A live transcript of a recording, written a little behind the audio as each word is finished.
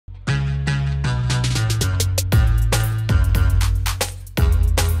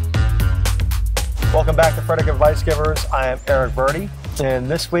Welcome back to Frederick Advice Givers. I am Eric Verdi, and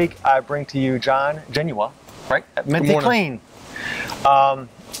this week I bring to you Jon Genua, right? At Minty Clean.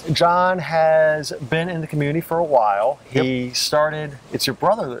 Jon has been in the community for a while. He started, it's your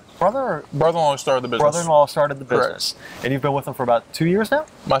brother-in-law started the business. Brother-in-law started the business. Correct. And you've been with him for about 2 years now?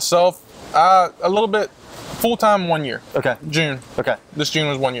 Myself, a little bit, full-time 1 year. Okay. June. Okay. This June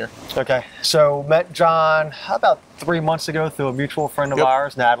was 1 year. Okay. So met Jon about 3 months ago through a mutual friend of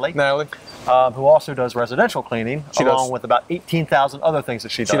ours, Natalie. Who also does residential cleaning, along with about 18,000 other things that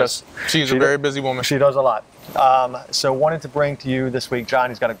she does. She's a very busy woman. She does a lot. So wanted to bring to you this week, Jon.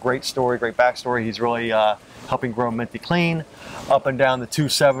 He's got a great story, great backstory. He's really helping grow Minty Clean up and down the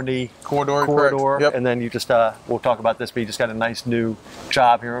 270 corridor. Yep. And then you just, we'll talk about this, but you just got a nice new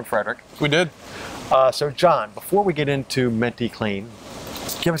job here in Frederick. We did. So Jon, before we get into Minty Clean,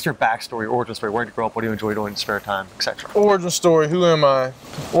 give us your backstory, origin story. Where did you grow up? What do you enjoy doing in spare time, etc.? Origin story. Who am I?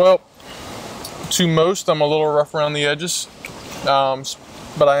 Well, to most, I'm a little rough around the edges,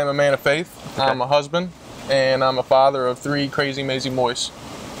 but I am a man of faith. Okay. I'm a husband, and I'm a father of 3 crazy, amazing boys.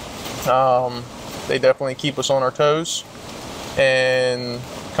 They definitely keep us on our toes and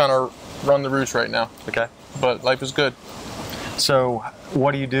kind of run the roost right now. Okay. But life is good. So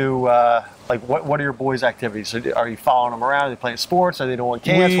what do you do? Like, what are your boys' activities? Are you following them around? Are they playing sports? Are they doing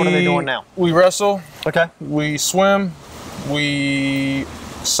camps? What are they doing now? We wrestle. Okay. We swim. We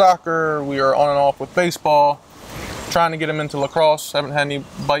soccer. We are on and off with baseball. Trying to get them into lacrosse. Haven't had any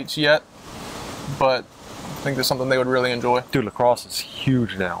bites yet, but I think that's something they would really enjoy. Dude, lacrosse is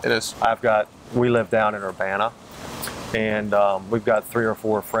huge now. It is. We live down in Urbana, and we've got 3 or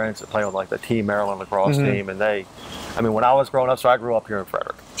 4 friends that play on like the Team Maryland lacrosse team, and when I was growing up, so I grew up here in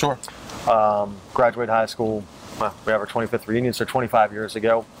Frederick. Sure. Graduated high school, well, we have our 25th reunion, so 25 years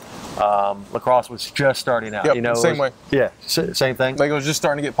ago. Lacrosse was just starting out. Yep, you know, same way. Yeah, same thing. Like, it was just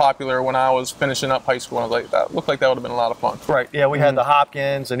starting to get popular when I was finishing up high school, and I was like, that looked like that would have been a lot of fun. Right. Yeah, we had the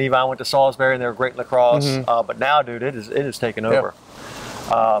Hopkins, and Yvonne went to Salisbury, and they were great in lacrosse. But now, dude, it is taking over.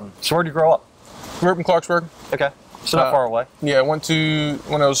 So where'd you grow up? Grew up in Clarksburg. Okay. So not far away. Yeah, I went to,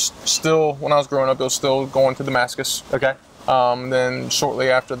 when I was growing up, it was still going to Damascus. Okay. Then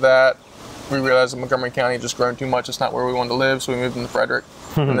shortly after that, we realized that Montgomery County had just grown too much. It's not where we wanted to live, so we moved into Frederick.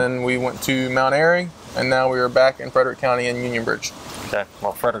 And then we went to Mount Airy, and now we are back in Frederick County in Union Bridge. Okay.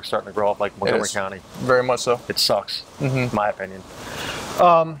 Well, Frederick's starting to grow up like Montgomery County. Very much so. It sucks, in my opinion.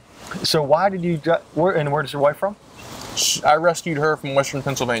 So why did you, where is your wife from? I rescued her from Western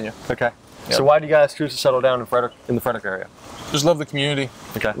Pennsylvania. Okay. Yep. So why did you guys choose to settle down in the Frederick area? Just love the community.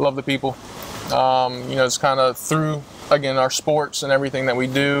 Okay. Love the people. You know, it's kind of through, again, our sports and everything that we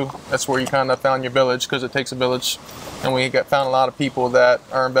do. That's where you kind of found your village, because it takes a village. And we found a lot of people that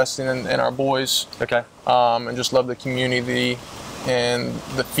are investing in our boys. Okay. And just love the community and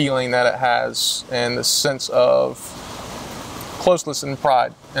the feeling that it has, and the sense of closeness and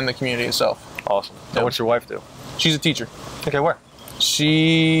pride in the community itself. Awesome. And what's your wife do? She's a teacher. Okay, where?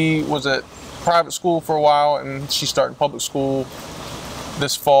 She was at private school for a while, and she started public school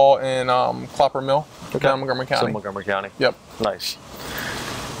this fall in Clopper Mill, down in Montgomery County. So Montgomery County. Yep. Nice.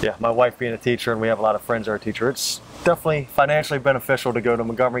 Yeah, my wife being a teacher, and we have a lot of friends that are teachers, it's definitely financially beneficial to go to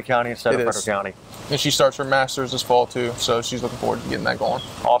Montgomery County instead of Frederick County. And she starts her master's this fall too, so she's looking forward to getting that going.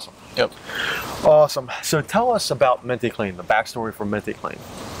 Awesome. Yep. Awesome. So tell us about Minty Clean, the backstory for Minty Clean.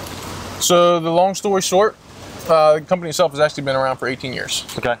 So the long story short, the company itself has actually been around for 18 years.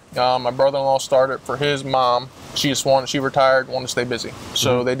 Okay. My brother-in-law started for his mom. She retired, wanted to stay busy.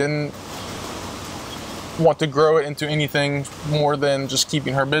 So they didn't want to grow it into anything more than just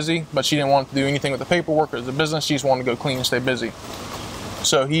keeping her busy, but she didn't want to do anything with the paperwork or the business. She just wanted to go clean and stay busy.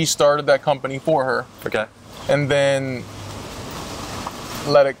 So he started that company for her. Okay. And then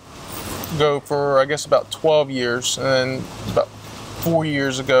let it go for, I guess, about 12 years. And then about 4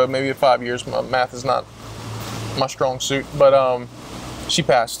 years ago, maybe 5 years, my math is not my strong suit, but she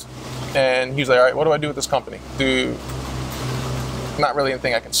passed. And he was like, all right, what do I do with this company? Not really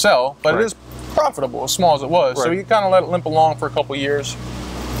anything I can sell, but it is profitable, as small as it was. Right. So he kind of let it limp along for a couple of years,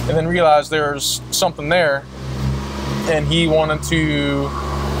 and then realized there's something there, and he wanted to,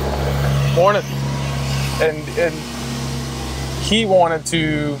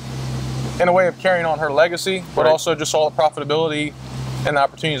 in a way of carrying on her legacy, but also just saw the profitability and the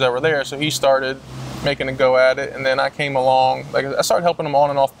opportunities that were there. So he started making a go at it, and then I came along. Like, I started helping him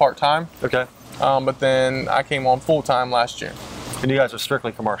on and off part-time. Okay. But then I came on full-time last year. And you guys are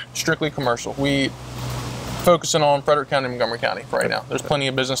strictly commercial? Strictly commercial. We focusing on Frederick County and Montgomery County right now. There's plenty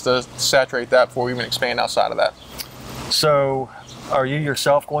of business to saturate that before we even expand outside of that. So are you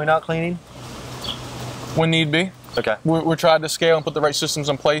yourself going out cleaning? When need be. Okay. We're trying to scale and put the right systems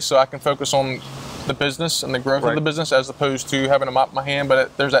in place so I can focus on the business and the growth of the business as opposed to having a mop in my hand.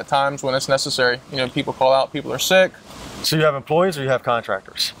 But there's at times when it's necessary. You know, people call out, people are sick. So you have employees or you have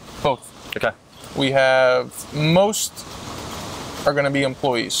contractors? Both. Okay. We have, most are going to be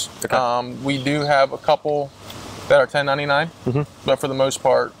employees. Okay. We do have a couple that are 1099, but for the most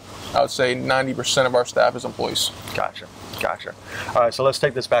part, I would say 90% of our staff is employees. Gotcha. Gotcha. All right, so let's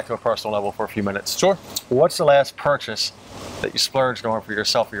take this back to a personal level for a few minutes. Sure. What's the last purchase that you splurged on for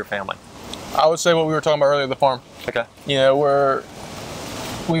yourself or your family? I would say what we were talking about earlier, the farm. Okay. You know,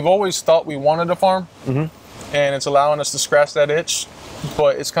 we've always thought we wanted a farm, and it's allowing us to scratch that itch,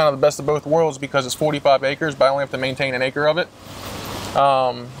 but it's kind of the best of both worlds because it's 45 acres, but I only have to maintain an acre of it.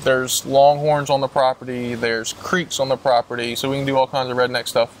 There's longhorns on the property, there's creeks on the property, so we can do all kinds of redneck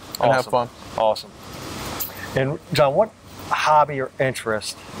stuff and have fun. Awesome. And John, what hobby or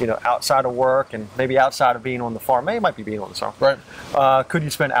interest, you know, outside of work and maybe outside of being on the farm, maybe it might be being on the farm, right? Could you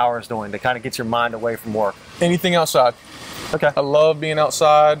spend hours doing to kind of get your mind away from work? Anything outside. Okay. I love being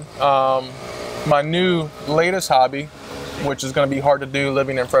outside. My new latest hobby, which is going to be hard to do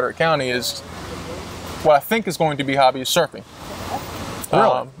living in Frederick County, is what I think is going to be hobby is surfing.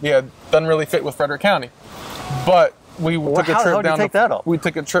 Really? Yeah, doesn't really fit with Frederick County, but we took a trip down. We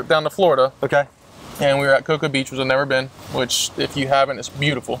took a trip down to Florida. Okay. And we were at Cocoa Beach, which I've never been, which if you haven't, it's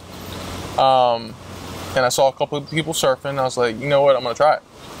beautiful. And I saw a couple of people surfing. I was like, you know what, I'm gonna try it.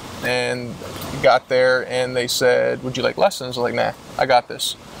 And got there and they said, would you like lessons? I was like, nah, I got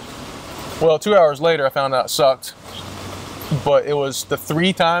this. Well, 2 hours later, I found out it sucked. But it was the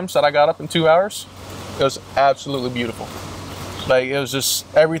 3 times that I got up in 2 hours, it was absolutely beautiful. Like, it was just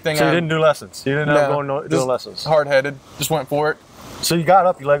everything. So you didn't do lessons? You didn't end up going to do lessons? Hard-headed, just went for it. So you got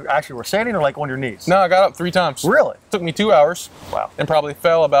up, you like actually were standing or like on your knees? No, I got up 3 times. Really? It took me 2 hours. Wow. And probably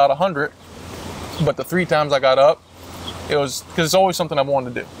fell about 100. But the 3 times I got up, it was, because it's always something I've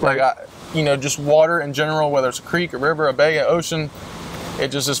wanted to do. Right. Like, you know, just water in general, whether it's a creek, a river, a bay, an ocean, it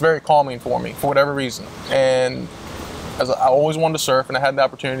just is very calming for me for whatever reason. And as I always wanted to surf and I had the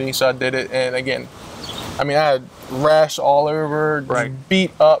opportunity, so I did it. And again, I mean, I had rash all over,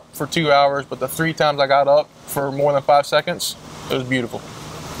 beat up for 2 hours, but the 3 times I got up for more than 5 seconds, it was beautiful.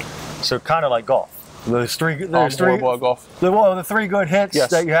 So kind of like golf. Those three horrible at golf. The 3 good hits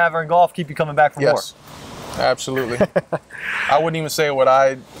that you have in golf keep you coming back for more. Absolutely. I wouldn't even say what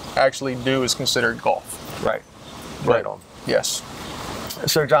I actually do is considered golf. Right. Right on. Yes.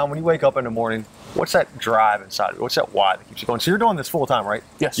 So John, when you wake up in the morning, what's that drive inside of you? What's that why that keeps you going? So you're doing this full time, right?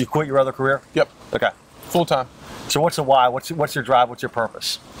 Yes. You quit your other career? Yep. Okay. Full time. So what's the why? What's your drive? What's your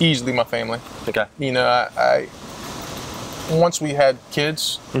purpose? Easily my family. Okay. You know, I once we had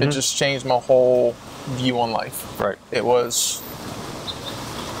kids, it just changed my whole view on life. Right. It was,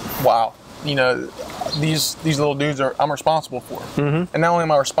 wow. You know, these little dudes I'm responsible for. And not only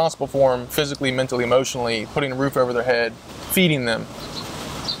am I responsible for them physically, mentally, emotionally, putting a roof over their head, feeding them,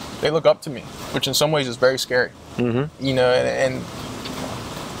 they look up to me, which in some ways is very scary. You know, and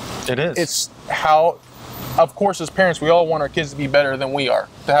it is. It's how, of course, as parents, we all want our kids to be better than we are,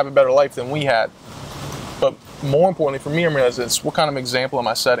 to have a better life than we had. But more importantly for me, it's what kind of example am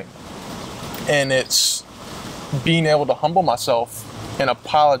I setting? And it's being able to humble myself and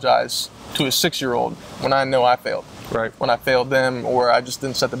apologize to a 6-year-old when I know I failed. Right. When I failed them, or I just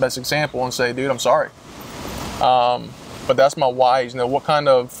didn't set the best example, and say, dude, I'm sorry. But that's my why. You know, what kind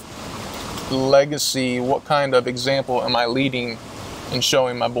of legacy, what kind of example am I leading and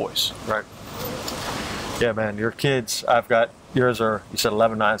showing my boys? Right. Yeah, man, your kids, yours are, you said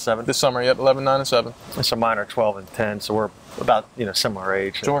 11, 9, 7? This summer, yep, 11, 9, and 7. So mine are 12 and 10, so we're about, similar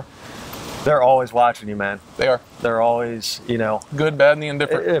age. Sure. They're always watching you, man. They are. They're always, good, bad, and the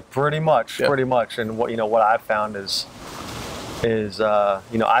indifferent. Pretty much. And what I've found is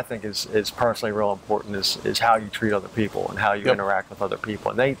I think is personally real important is how you treat other people and how you interact with other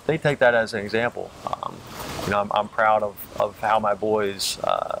people. And they take that as an example. I'm proud of how my boys,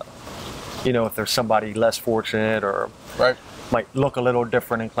 if there's somebody less fortunate or might look a little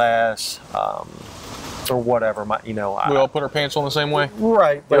different in class, or whatever, we all put our pants on the same way.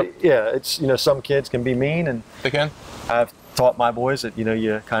 Right, but it's, some kids can be mean, and they can. I've taught my boys that,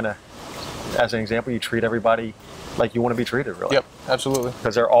 you kind of, as an example, you treat everybody like you want to be treated, really. Yep, absolutely.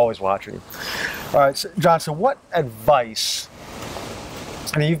 Because they're always watching you. All right, so, John, so what advice,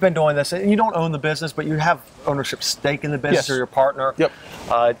 you've been doing this, and you don't own the business, but you have ownership stake in the business, or your partner. Yep.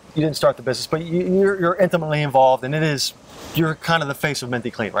 You didn't start the business, but you're intimately involved, and you're kind of the face of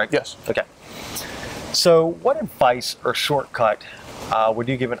Minty Clean, right? Yes. Okay. So what advice or shortcut would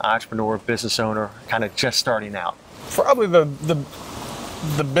you give an entrepreneur, business owner, kind of just starting out? Probably the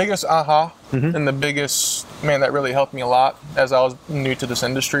the biggest aha and the biggest, man, that really helped me a lot as I was new to this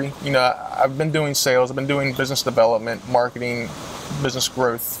industry. You know, I've been doing sales, I've been doing business development, marketing, business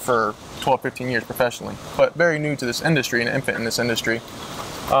growth for 12, 15 years professionally, but very new to this industry and infant in this industry.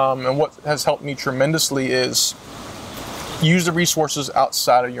 And what has helped me tremendously is use the resources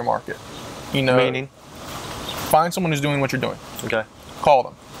outside of your market. You know, meaning? Find someone who's doing what you're doing. Okay. Call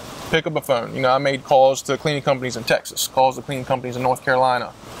them. Pick up a phone. You know, I made calls to cleaning companies in Texas, calls to cleaning companies in North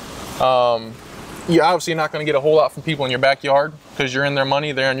Carolina. You're obviously not going to get a whole lot from people in your backyard because you're in their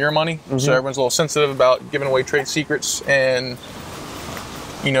money, they're in your money. So everyone's a little sensitive about giving away trade secrets and,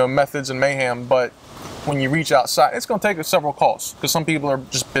 you know, methods and mayhem. But when you reach outside, it's going to take several calls because some people are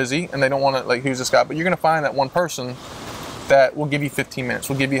just busy and they don't want to, like, who's this guy? But you're going to find that one person that will give you 15 minutes,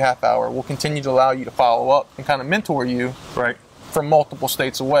 will give you a half hour, will continue to allow you to follow up and kind of mentor you from multiple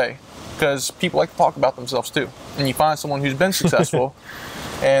states away, because people like to talk about themselves too. And you find someone who's been successful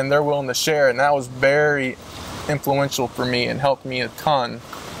and they're willing to share. And that was very influential for me and helped me a ton,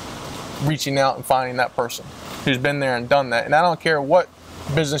 reaching out and finding that person who's been there and done that. And I don't care what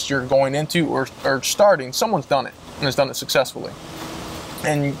business you're going into or starting, someone's done it and has done it successfully.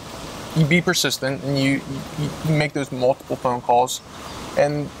 And you be persistent and you make those multiple phone calls,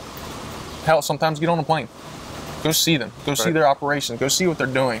 and hell, sometimes get on a plane. Go see them. Go see their operations. Go see what they're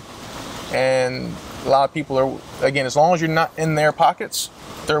doing. And a lot of people are, again, as long as you're not in their pockets,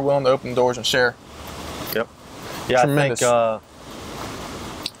 they're willing to open doors and share. Yep. Yeah, tremendous. I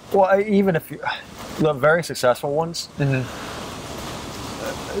think, well, even if the very successful ones,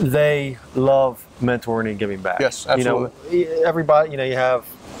 they love mentoring and giving back. Yes, absolutely. You know, everybody, you know, you have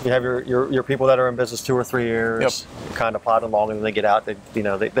your people that are in business 2 or 3 years, kind of plod along, and then they get out. They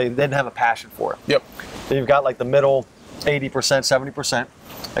didn't have a passion for it. Yep. Then you've got like the middle 80%, 70%.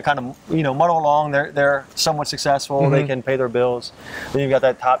 They kind of, you know, muddle along. They're somewhat successful. They can pay their bills. Then you've got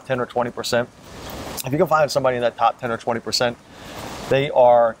that top 10 or 20%. If you can find somebody in that top 10 or 20%, they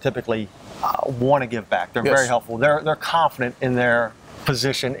are typically want to give back. They're very helpful. They're confident in their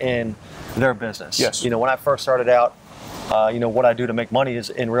position in their business. Yes. You know, when I first started out, you know, what I do to make money is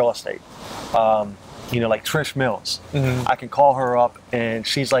in real estate. You know, like Trish Mills, I can call her up and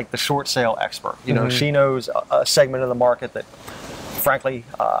she's like the short sale expert. You know, she knows a segment of the market that, frankly,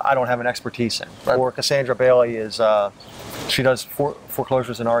 I don't have an expertise in. Or Cassandra Bailey is, she does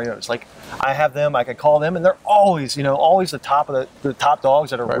foreclosures and REOs. Like, I have them, I can call them, and they're always, you know, always the top of the top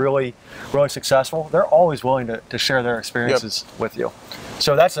dogs that are really, really successful. They're always willing to share their experiences with you.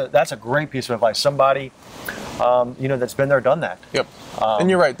 So that's a great piece of advice. Somebody, you know, that's been there, done that. Yep. And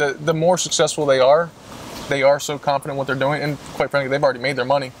you're right. The more successful they are so confident in what they're doing, and quite frankly, they've already made their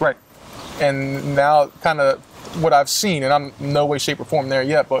money. Right. And now, kind of what I've seen, and I'm in no way, shape, or form there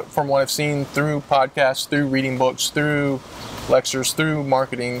yet, but from what I've seen through podcasts, through reading books, through lectures, through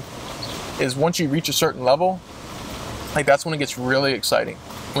marketing, is once you reach a certain level, like, that's when it gets really exciting.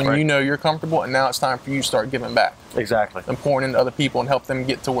 When you know you're comfortable, and now it's time for you to start giving back. Exactly. And pouring into other people and help them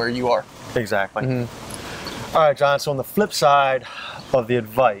get to where you are. Exactly. All right, John, so on the flip side of the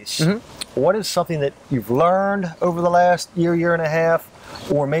advice, what is something that you've learned over the last year and a half,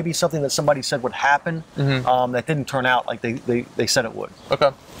 or maybe something that somebody said would happen that didn't turn out like they said it would?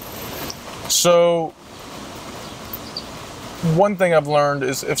 Okay. So one thing I've learned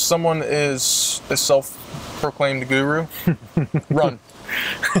is if someone is a self-proclaimed guru, run.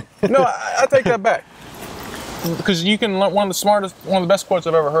 No, I take that back. Because you can learn, one of the best quotes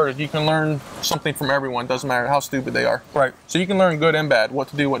I've ever heard is, you can learn something from everyone, doesn't matter how stupid they are. Right. So you can learn good and bad, what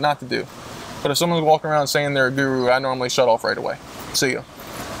to do, what not to do. But if someone's walking around saying they're a guru, I normally shut off right away. See you.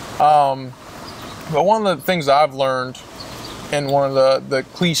 But one of the things I've learned, and one of the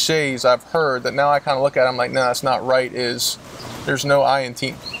cliches I've heard that now I kind of look at, I'm like, no, that's not right, is there's no I in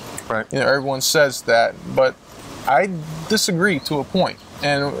team. Right. You know, everyone says that, but I disagree to a point.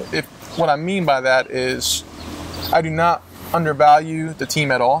 And what I mean by that is, I do not undervalue the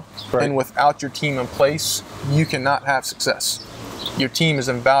team at all. Right. And without your team in place, you cannot have success. Your team is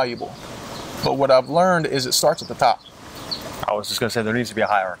invaluable. But what I've learned is it starts at the top. I was just going to say, there needs to be a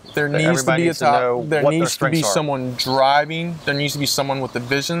hierarchy. There needs to be a top. There needs to be someone driving. There needs to be someone with the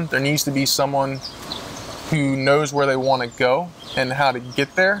vision. There needs to be someone who knows where they want to go and how to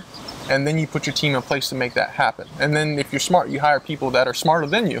get there. And then you put your team in place to make that happen. And then if you're smart, you hire people that are smarter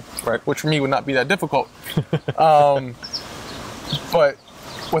than you, which for me would not be that difficult. But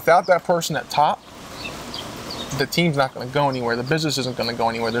without that person at top, the team's not going to go anywhere. The business isn't going to go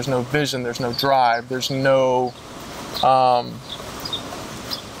anywhere. There's no vision. There's no drive. There's no...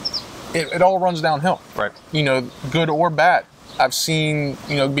 it all runs downhill. Right. You know, good or bad. I've seen,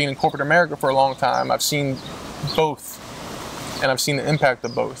 you know, being in corporate America for a long time, I've seen both and I've seen the impact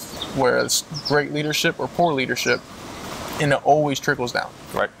of both, where it's great leadership or poor leadership, and it always trickles down.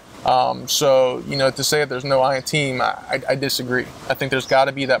 Right. So, you know, to say that there's no I in team, I disagree. I think there's got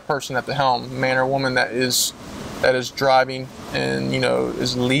to be that person at the helm, man or woman, that is driving and, you know,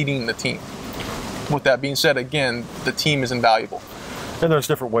 is leading the team. With that being said, again, the team is invaluable. And there's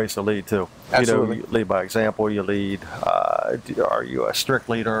different ways to lead too. Absolutely. You know, you lead by example. You lead. Are you a strict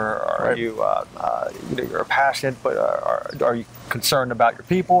leader? Are Right. you? You know, you're passionate, but are you concerned about your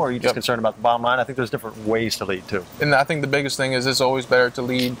people? Or are you just concerned about the bottom line? I think there's different ways to lead too. And I think the biggest thing is it's always better to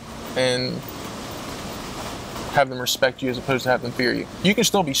lead and have them respect you as opposed to have them fear you. You can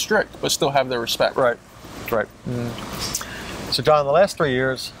still be strict, but still have their respect. Right. Right. So, John, the last 3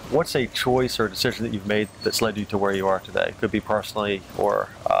 years, what's a choice or decision that you've made that's led you to where you are today? It could be personally or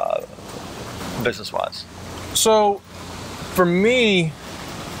business-wise. So, for me,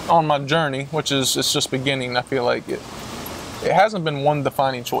 on my journey, which is it's just beginning, I feel like it hasn't been one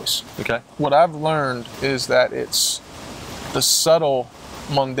defining choice. Okay. What I've learned is that it's the subtle,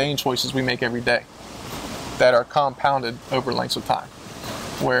 mundane choices we make every day that are compounded over lengths of time.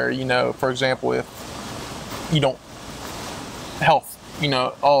 Where, you know, for example, if you don't health, you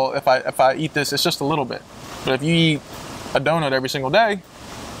know, oh, if I eat this, it's just a little bit. But if you eat a donut every single day,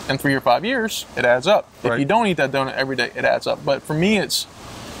 in 3 or 5 years, it adds up. Right. If you don't eat that donut every day, it adds up. But for me, it's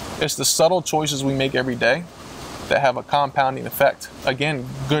the subtle choices we make every day that have a compounding effect. Again,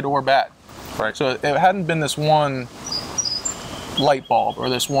 good or bad. Right. So it hadn't been this one light bulb or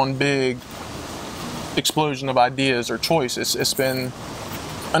this one big explosion of ideas or choice. It's been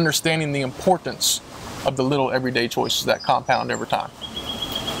understanding the importance of the little everyday choices that compound over time.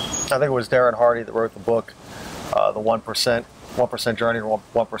 I think it was Darren Hardy that wrote the book, The 1% Journey or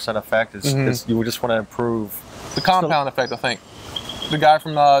 1% Effect. Is you just want to improve. The compound effect, I think. The guy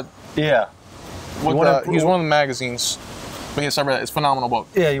from Yeah. he's one of the magazines. But yes, I read it. It's a phenomenal book.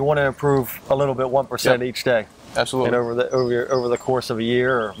 Yeah, you want to improve a little bit, 1% each day. Absolutely. And over the course of a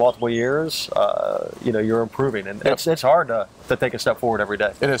year or multiple years, you know, you're improving, and it's hard to take a step forward every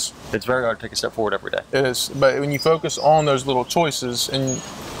day. It is. It's very hard to take a step forward every day. It is. But when you focus on those little choices, and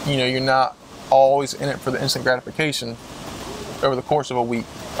you know, you're not always in it for the instant gratification. Over the course of a week,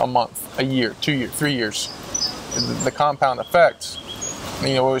 a month, a year, 2 years, 3 years, the compound effect.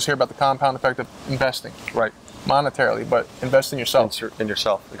 You know, we always hear about the compound effect of investing. Right. Monetarily, but invest in yourself. In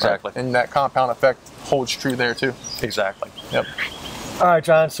yourself, exactly. Right. And that compound effect holds true there too. Exactly. Yep. All right,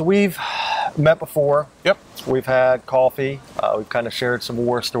 John. So we've met before. Yep. We've had coffee. We've kind of shared some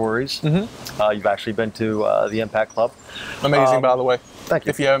war stories. You've actually been to the Impact Club. Amazing, by the way. Thank you.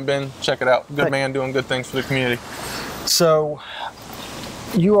 If you haven't been, check it out. Good man doing good things for the community. So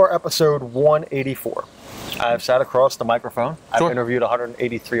you are episode 184. I've sat across the microphone. Sure. I've interviewed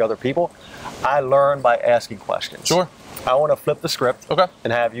 183 other people. I learn by asking questions. Sure. I want to flip the script. Okay.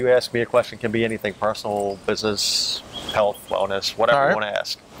 And have you ask me a question. Can be anything: personal, business, health, wellness, whatever you want to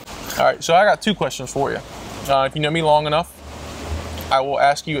ask. All right. So I got 2 questions for you. If you know me long enough, I will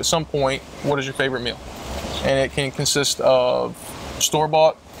ask you at some point, what is your favorite meal? And it can consist of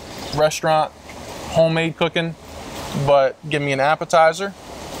store-bought, restaurant, homemade cooking, but give me an appetizer,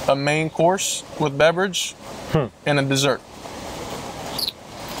 a main course with beverage, and a dessert.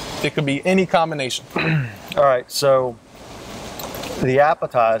 It could be any combination. All right, so the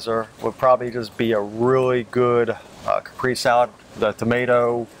appetizer would probably just be a really good Capri salad, the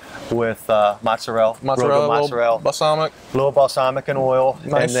tomato with mozzarella, Little balsamic. little balsamic and oil,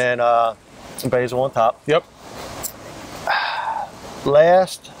 Nice. and then some basil on top. Yep.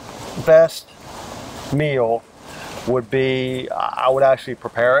 Last best meal would be, I would actually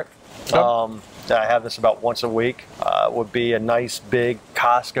prepare it. Okay. I have this about once a week. Would be a nice big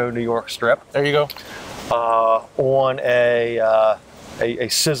Costco New York strip There you go. on a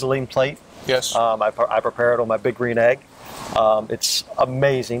sizzling plate. Yes. I prepare it on my big green egg. It's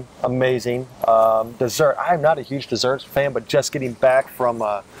amazing, amazing. Dessert. I'm not a huge dessert fan, but just getting back from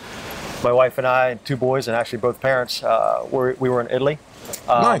my wife and I and 2 boys, and actually both parents, we were in Italy.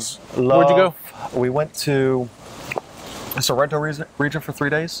 Nice. Where'd you go? We went to the Sorrento region for 3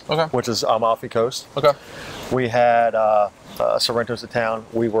 days, Okay. which is Amalfi Coast. Okay. We had Sorrento's the town.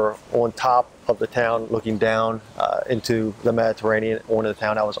 We were on top of the town looking down into the Mediterranean, onto the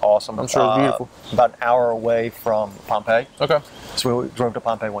town. That was awesome. I'm sure it was beautiful. About an hour away from Pompeii. Okay. So we drove to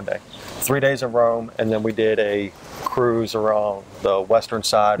Pompeii one day. 3 days in Rome, and then we did a cruise around the western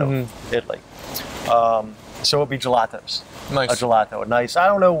side of Italy. So it would be gelatos. Nice. A gelato, nice. I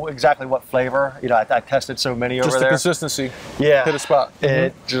don't know exactly what flavor. You know, I tested so many over Just the there. consistency. Yeah. Hit a spot.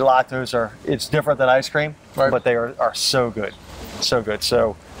 Gelatos it's different than ice cream, Right. but they are so good. So good.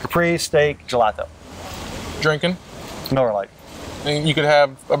 So Capri, steak, gelato. Drinking. Miller Lite. And you could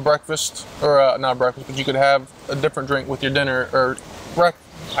have a breakfast, or not breakfast, but you could have a different drink with your dinner, or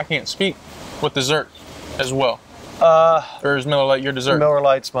I can't speak, with dessert as well. Or is Miller Lite your dessert? Miller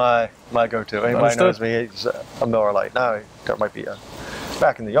Lite's my go-to. Anybody Understood. knows me, it's a Miller Lite. Now, there might be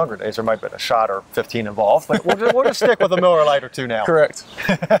back in the younger days, there might have been a shot or 15 involved, but we'll just stick with a Miller Lite or two now. Correct.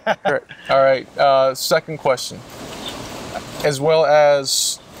 Correct. All right. Second question. As well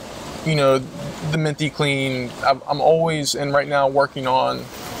as, you know, the Minty Clean, I'm always, and right now, working on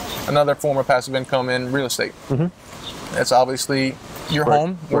another form of passive income in real estate. That's obviously your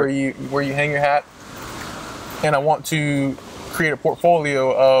home, where you hang your hat. And I want to create a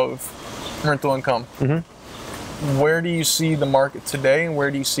portfolio of rental income. Where do you see the market today, and where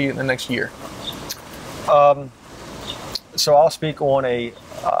do you see it in the next year? So I'll speak on a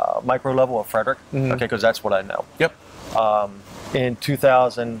micro level of Frederick, okay, because that's what I know. Yep. In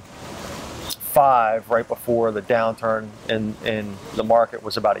 2005, right before the downturn in the market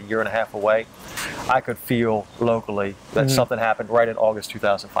was about a year and a half away, I could feel locally that something happened right in August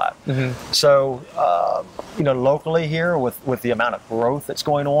 2005. So, you know, locally here with the amount of growth that's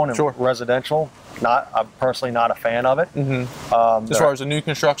going on in residential, I'm personally not a fan of it. As far as the new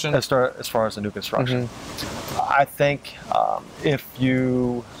construction? As far as the new construction. I think if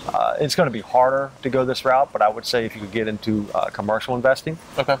you, it's going to be harder to go this route, but I would say if you could get into commercial investing,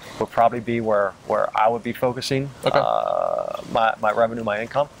 would probably be where I would be focusing my revenue, my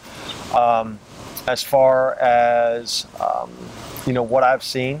income. As far as, you know, what I've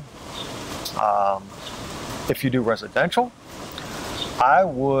seen, if you do residential, I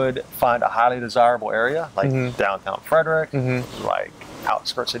would find a highly desirable area like downtown Frederick, like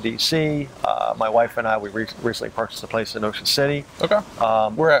outskirts of DC. My wife and I, we recently purchased a place in Ocean City.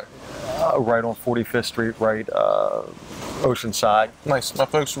 Where at? Right on 45th Street, right Oceanside. Nice. My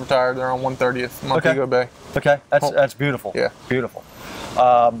folks retired. They're on 130th, Montego Bay. Okay, that's beautiful. Yeah. Beautiful.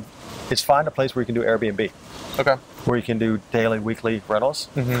 It's find a place where you can do Airbnb. Where you can do daily, weekly rentals.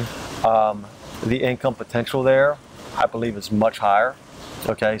 The income potential there, I believe, is much higher.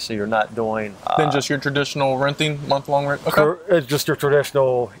 Okay, so you're not doing than just your traditional renting, month-long rent. It's just your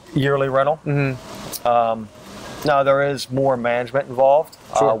traditional yearly rental. Now there is more management involved.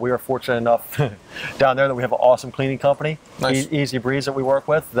 We are fortunate enough down there that we have an awesome cleaning company, Easy Breeze, that we work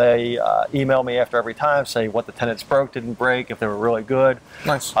with. They email me after every time, say what the tenants broke, didn't break, if they were really good.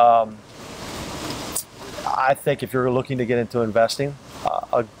 Nice. I think if you're looking to get into investing,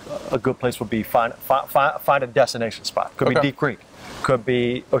 a good place would be find a destination spot. Could be Deep Creek, could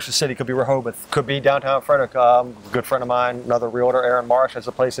be Ocean City, could be Rehoboth, could be downtown Frederick. A good friend of mine, another realtor, Aaron Marsh, has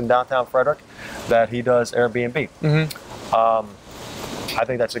a place in downtown Frederick that he does Airbnb. I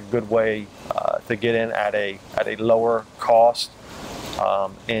think that's a good way to get in at a lower cost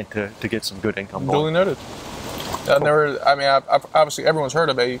and to get some good income. Duly noted. I've never. I mean, obviously everyone's heard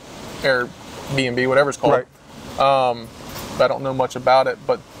of a Airbnb, whatever it's called. I don't know much about it,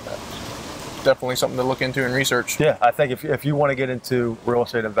 but definitely something to look into and research. Yeah, I think if you want to get into real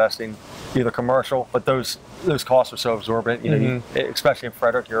estate investing, either commercial, but those costs are so exorbitant. You know, especially in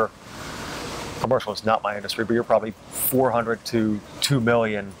Frederick, commercial is not my industry, but you're probably $400 to $2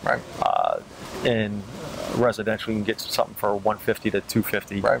 million. In residential, you can get something for $150 to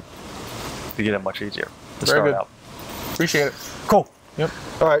 $250. To get it much easier to start out. Appreciate it. Cool. Yep.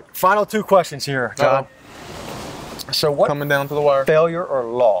 All right, final two questions here, John. So what, coming down to the wire, failure or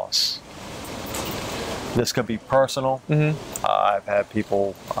loss? This could be personal. I've had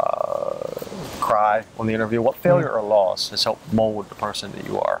people cry on the interview. What failure or loss has helped mold the person that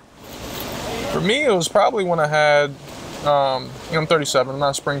you are? For me, it was probably when I had, I'm 37, I'm not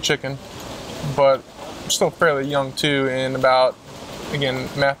a spring chicken, but I'm still fairly young too, and about, again,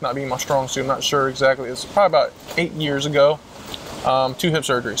 math not being my strong suit, I'm not sure exactly, it's probably about 8 years ago, 2 hip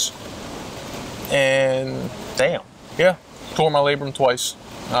surgeries. And damn. Yeah, tore my labrum twice.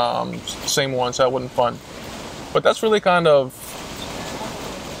 Same one, so that wasn't fun. But that's really kind of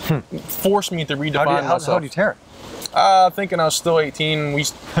forced me to redefine myself. How did you tear it? Thinking I was still 18, we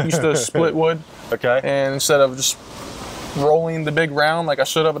used to split wood. And instead of just rolling the big round like I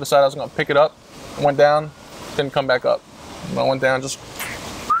should have, I decided I was going to pick it up. Went down, didn't come back up. I went down just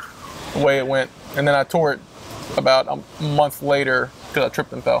the way it went. And then I tore it about a month later because I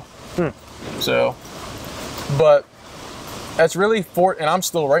tripped and fell. So, but that's really and I'm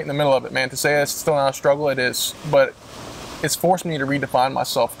still right in the middle of it, man. To say it's still not a struggle, it is. But it's forced me to redefine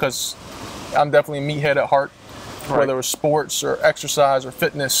myself because I'm definitely a meathead at heart. Whether it was sports or exercise or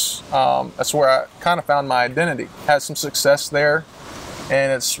fitness, that's where I kind of found my identity. Had some success there,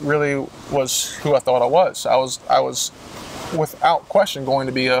 and it's really was who I thought I was. I was without question going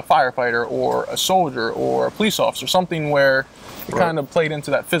to be a firefighter or a soldier or a police officer, something where it kind of played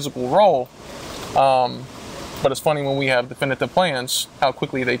into that physical role. But it's funny when we have definitive plans, how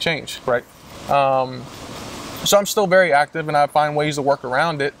quickly they change. Right. So I'm still very active, and I find ways to work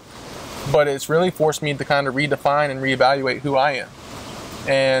around it, but it's really forced me to kind of redefine and reevaluate who I am.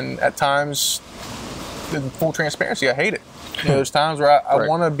 And at times, in full transparency, I hate it. You know, there's times where I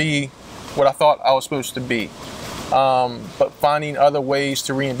want to be what I thought I was supposed to be, but finding other ways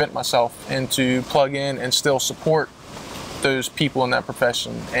to reinvent myself and to plug in and still support those people in that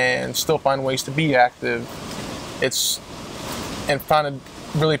profession and still find ways to be active. And kind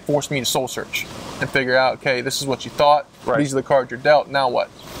of really forced me to soul search and figure out, okay, this is what you thought, these are the cards you're dealt, now what?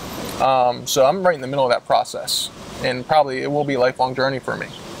 So I'm right in the middle of that process, and probably it will be a lifelong journey for me.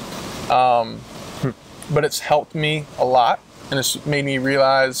 But it's helped me a lot, and it's made me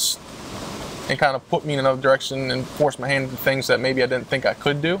realize and kind of put me in another direction and forced my hand into things that maybe I didn't think I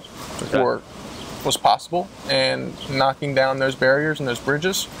could do or was possible, and knocking down those barriers and those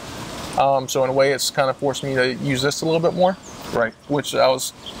bridges. So in a way, it's kind of forced me to use this a little bit more. Right. Which I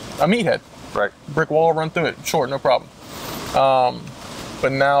was a meathead. Right. Brick wall, run through it. Sure, no problem.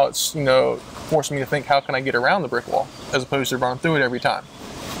 But now it's, you know, forced me to think, how can I get around the brick wall as opposed to run through it every time?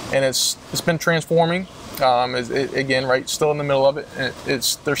 And it's been transforming. Again, right, still in the middle of it. And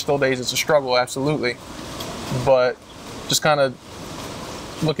there's still days it's a struggle, absolutely. But just kind of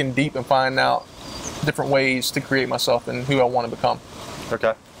looking deep and finding out different ways to create myself and who I want to become.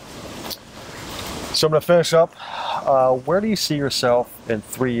 Okay. So I'm going to finish up. Where do you see yourself in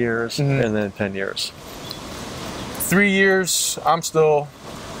 3 years and then 10 years? 3 years, I'm still,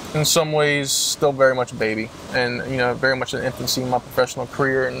 in some ways, still very much a baby, and you know, very much an infancy in my professional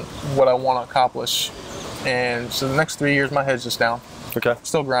career and what I want to accomplish. And so the next 3 years, my head's just down. Okay.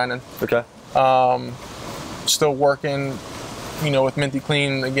 Still grinding. Okay. Still working, you know, with Minty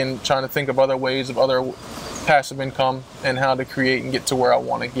Clean, again, trying to think of other ways of other passive income and how to create and get to where I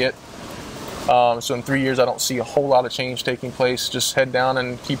want to get. So in 3 years, I don't see a whole lot of change taking place. Just head down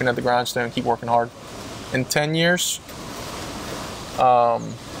and keeping at the grindstone, keep working hard. In 10 years,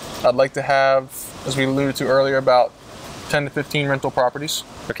 I'd like to have, as we alluded to earlier, about 10 to 15 rental properties.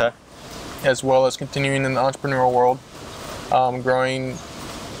 Okay. As well as continuing in the entrepreneurial world, growing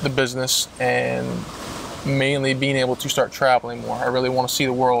the business, and mainly being able to start traveling more. I really want to see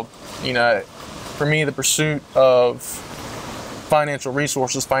the world. You know, for me, the pursuit of financial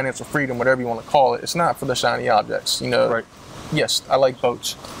resources, financial freedom, whatever you want to call it, it's not for the shiny objects. You know, right. Yes, I like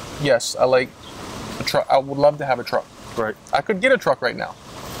boats. Yes, I like a truck. I would love to have a truck. Right. I could get a truck right now.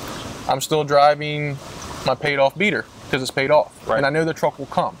 I'm still driving my paid off beater because it's paid off. Right. And I know the truck will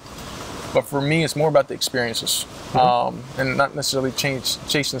come. But for me, it's more about the experiences, and not necessarily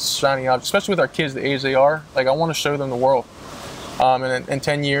chasing shiny objects, especially with our kids the age they are. Like, I want to show them the world. And in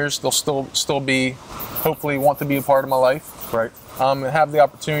 10 years, they'll still be, hopefully want to be a part of my life. Right. And have the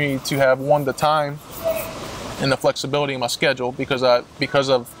opportunity to have one the time and the flexibility in my schedule because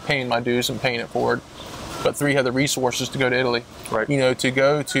of paying my dues and paying it forward. But 3, have the resources to go to Italy. Right. You know, to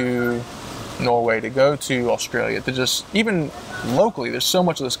go to Norway, to go to Australia, to just, even locally, there's so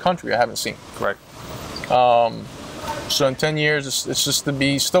much of this country I haven't seen. Right. So in 10 years, it's just to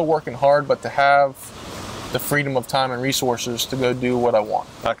be still working hard, but to have the freedom of time and resources to go do what I want.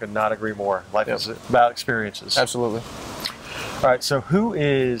 I could not agree more. Life is about experiences. Absolutely. All right, so who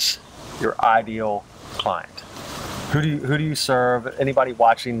is your ideal client? Who do you serve? Anybody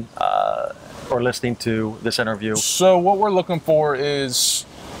watching or listening to this interview? So what we're looking for is,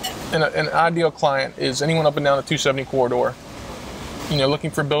 an ideal client is anyone up and down the 270 corridor. You know,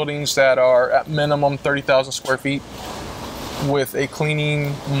 looking for buildings that are at minimum 30,000 square feet with a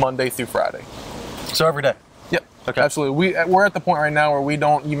cleaning Monday through Friday. So every day? Yep. Okay. Absolutely. We're at the point right now where we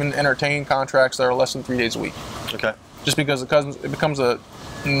don't even entertain contracts that are less than 3 days a week. Okay. Just because it becomes a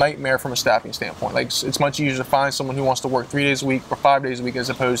nightmare from a staffing standpoint. Like, it's much easier to find someone who wants to work 3 days a week or 5 days a week as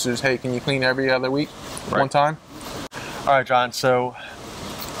opposed to, hey, can you clean every other week one time? All right, John. So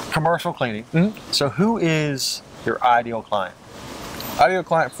commercial cleaning. So who is your ideal client? Ideal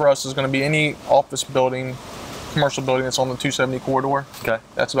client for us is going to be any office building, commercial building that's on the 270 corridor. Okay.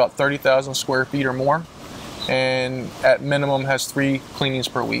 That's about 30,000 square feet or more, and at minimum has 3 cleanings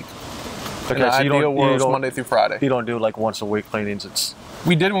per week. Okay, so ideal world is Monday through Friday. You don't do like once a week cleanings.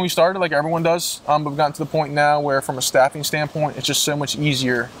 We did when we started, like everyone does, but we've gotten to the point now where, from a staffing standpoint, it's just so much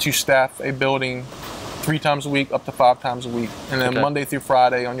easier to staff a building 3 times a week, up to 5 times a week, and then Monday through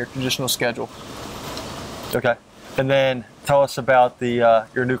Friday on your traditional schedule. Okay. And then tell us about the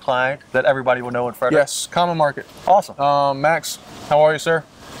your new client that everybody will know in Frederick. Yes, Common Market. Awesome. Max, how are you, sir?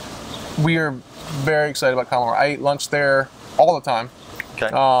 We are very excited about Common Market. I eat lunch there all the time. Okay.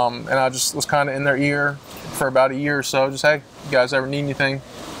 And I just was kind of in their ear for about a year or so. Just, hey, you guys ever need anything?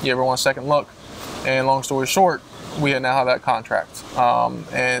 You ever want a second look? And long story short, we now have that contract.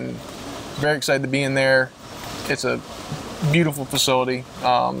 And very excited to be in there. It's a beautiful facility.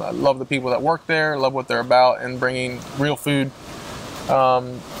 I love the people that work there, love what they're about, and bringing real food.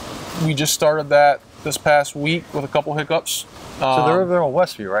 We just started that this past week with a couple hiccups. So they're over there on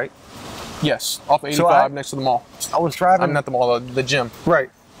Westview, right? Yes, off 85 next to the mall. I was driving. I'm not the mall, the gym.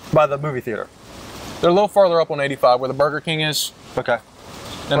 Right, by the movie theater. They're a little farther up on 85 where the Burger King is. Okay.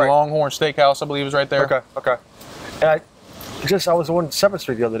 And the Longhorn Steakhouse, I believe, is right there. Okay, okay. And I was on 7th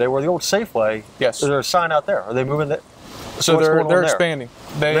Street the other day where the old Safeway. Yes. Is there a sign out there? Are they moving that? So they're expanding.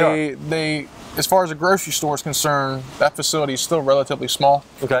 They as far as the grocery store is concerned, that facility is still relatively small.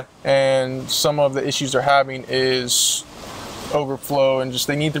 Okay. And some of the issues they're having is overflow, and just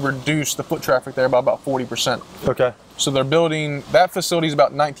they need to reduce the foot traffic there by about 40%. Okay. So they're building, that facility is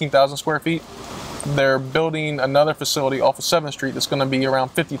about 19,000 square feet. They're building another facility off of 7th Street that's going to be around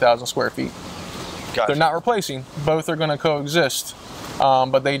 50,000 square feet. Gotcha. They're not replacing. Both are going to coexist,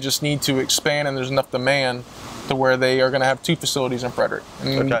 but they just need to expand, and there's enough demand to where they are going to have 2 facilities in Frederick.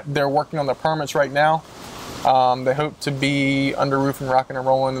 And they're working on their permits right now. They hope to be under roof and rocking and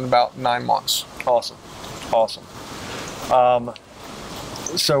rolling in about 9 months. Awesome. Awesome.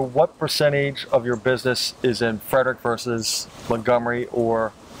 So what percentage of your business is in Frederick versus Montgomery,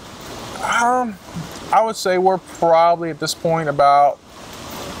 or? I would say we're probably at this point about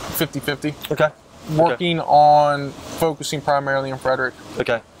 50-50. Okay. Working on focusing primarily in Frederick.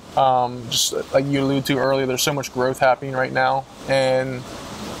 Okay. Just like you alluded to earlier, there's so much growth happening right now, and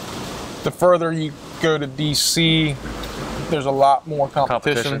the further you go to DC, there's a lot more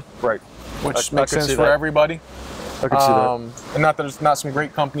competition. Right. Which makes sense for everybody. I can see that. And not that there's not some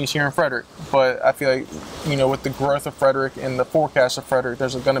great companies here in Frederick, but I feel like, you know, with the growth of Frederick and the forecast of Frederick,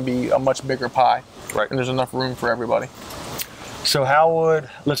 there's going to be a much bigger pie. Right. And there's enough room for everybody. So how would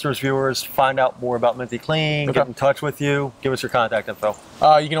listeners, viewers find out more about Minty Clean, get in touch with you? Give us your contact info.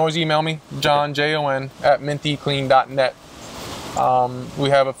 You can always email me, Jon, Jon, at mintyclean.net. We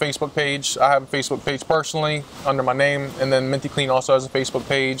have a Facebook page. I have a Facebook page personally under my name, and then Minty Clean also has a Facebook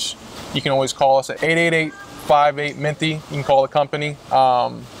page. You can always call us at 888-58-MINTY. You can call the company.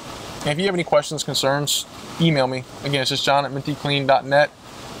 And if you have any questions, concerns, email me. Again, it's just Jon at mintyclean.net.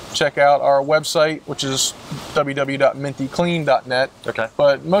 Check out our website, which is www.mintyclean.net. Okay.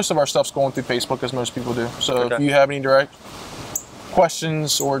 But most of our stuff's going through Facebook, as most people do. So if you have any direct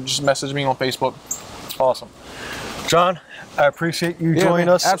questions, or just message me on Facebook. Awesome. Jon, I appreciate you joining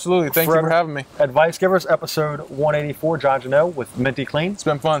us. Absolutely. Thank you for having me. Advice Givers, episode 184, Jon Genua with Minty Clean. It's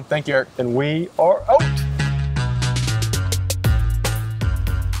been fun. Thank you, Eric. And we are out.